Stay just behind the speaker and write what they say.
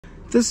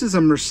This is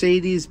a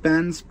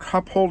Mercedes-Benz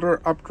cup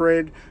holder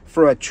upgrade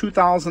for a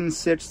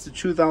 2006 to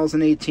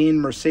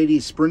 2018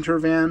 Mercedes Sprinter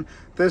van.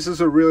 This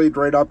is a really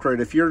great upgrade.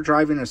 If you're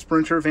driving a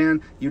Sprinter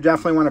van, you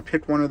definitely want to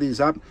pick one of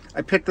these up.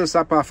 I picked this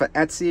up off of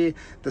Etsy.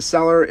 The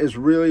seller is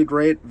really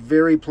great.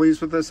 Very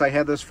pleased with this. I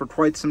had this for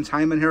quite some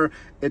time in here.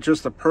 It's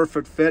just a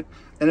perfect fit.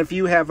 And if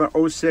you have an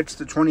 06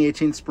 to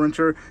 2018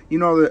 Sprinter, you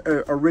know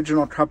the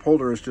original cup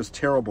holder is just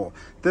terrible.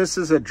 This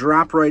is a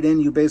drop right in.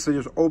 You basically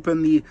just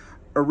open the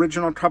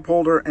original cup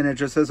holder and it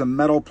just has a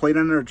metal plate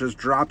in there. It just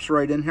drops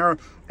right in here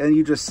and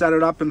you just set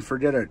it up and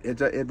forget it.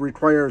 It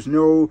requires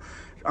nothing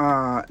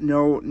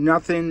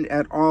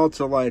at all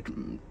to like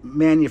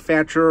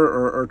manufacture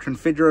or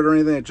configure it or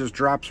anything. It just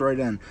drops right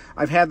in.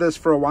 I've had this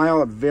for a while.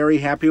 I'm very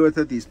happy with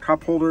it. These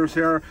cup holders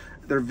here,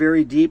 they're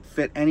very deep,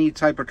 fit any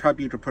type of cup.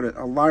 You could put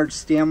a large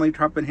Stanley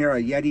cup in here,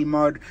 a Yeti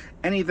mug,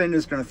 anything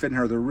is going to fit in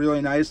here. They're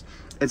really nice.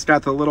 It's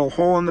got the little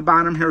hole in the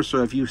bottom here,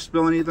 so if you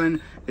spill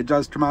anything, it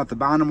does come out the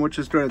bottom, which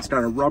is good. It's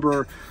got a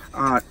rubber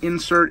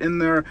insert in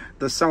there.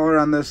 The seller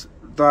on this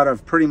thought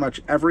of pretty much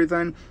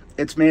everything.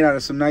 It's made out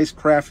of some nice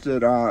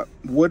crafted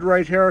wood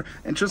right here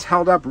and just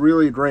held up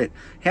really great.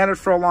 Had it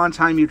for a long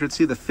time. You could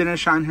see the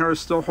finish on here is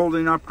still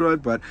holding up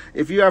good, but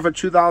if you have a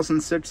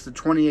 2006 to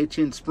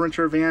 2018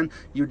 Sprinter van,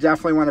 you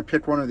definitely want to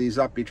pick one of these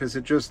up because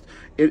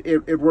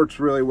it works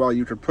really well.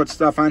 You could put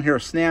stuff on here,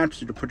 snacks,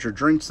 you could put your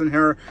drinks in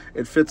here.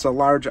 It fits a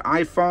large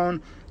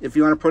iPhone. If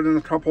you want to put it in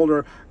the cup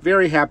holder,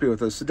 very happy with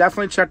this. So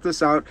definitely check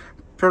this out.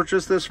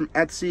 Purchase this from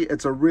Etsy.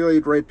 It's a really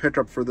great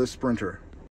pickup for this Sprinter.